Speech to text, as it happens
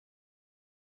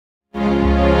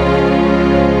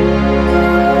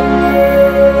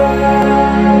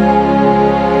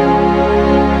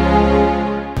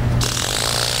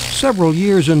several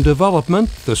years in development,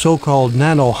 the so-called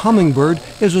Nano Hummingbird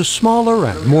is a smaller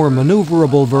and more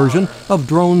maneuverable version of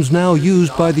drones now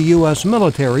used by the U.S.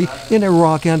 military in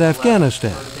Iraq and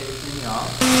Afghanistan.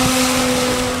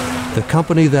 The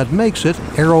company that makes it,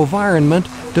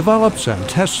 AeroVironment, develops and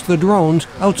tests the drones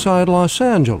outside Los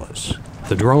Angeles.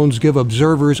 The drones give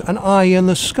observers an eye in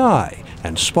the sky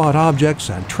and spot objects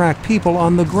and track people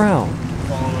on the ground.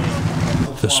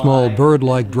 The small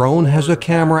bird-like drone has a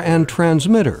camera and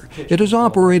transmitter. It is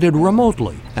operated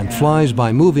remotely and flies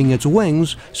by moving its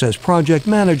wings, says project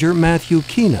manager Matthew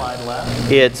Keenan.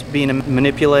 It's being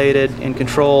manipulated and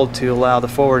controlled to allow the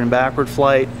forward and backward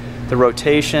flight, the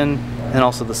rotation, and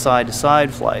also the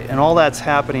side-to-side flight. And all that's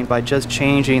happening by just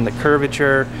changing the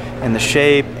curvature and the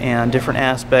shape and different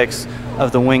aspects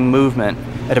of the wing movement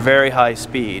at a very high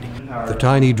speed. The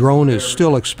tiny drone is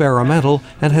still experimental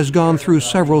and has gone through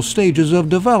several stages of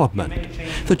development.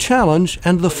 The challenge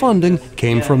and the funding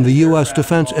came from the U.S.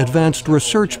 Defense Advanced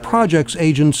Research Projects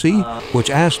Agency, which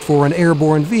asked for an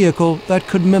airborne vehicle that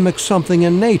could mimic something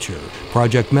in nature.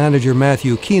 Project manager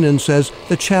Matthew Keenan says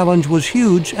the challenge was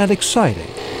huge and exciting.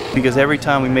 Because every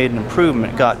time we made an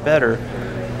improvement, it got better.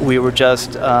 We were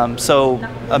just so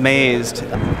amazed.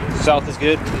 South is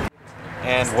good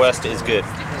and west is good.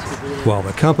 While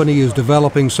the company is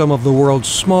developing some of the world's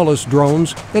smallest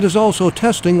drones, it is also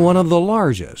testing one of the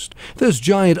largest. This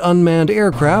giant unmanned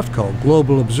aircraft, called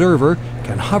Global Observer,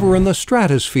 can hover in the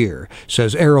stratosphere,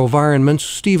 says AeroVironment's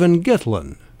Stephen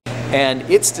Gitlin. And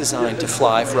it's designed to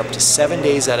fly for up to 7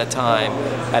 days at a time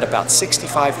at about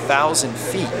 65,000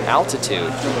 feet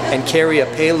altitude and carry a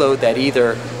payload that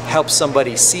either helps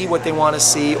somebody see what they want to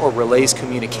see or relays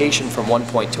communication from one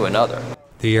point to another.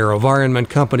 The AeroVironment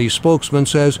company spokesman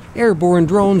says airborne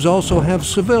drones also have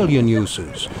civilian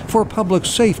uses for public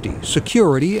safety,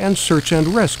 security, and search and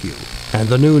rescue. And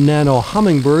the new Nano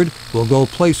Hummingbird will go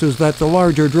places that the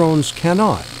larger drones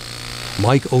cannot.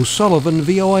 Mike O'Sullivan,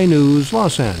 VOA News,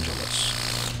 Los Angeles.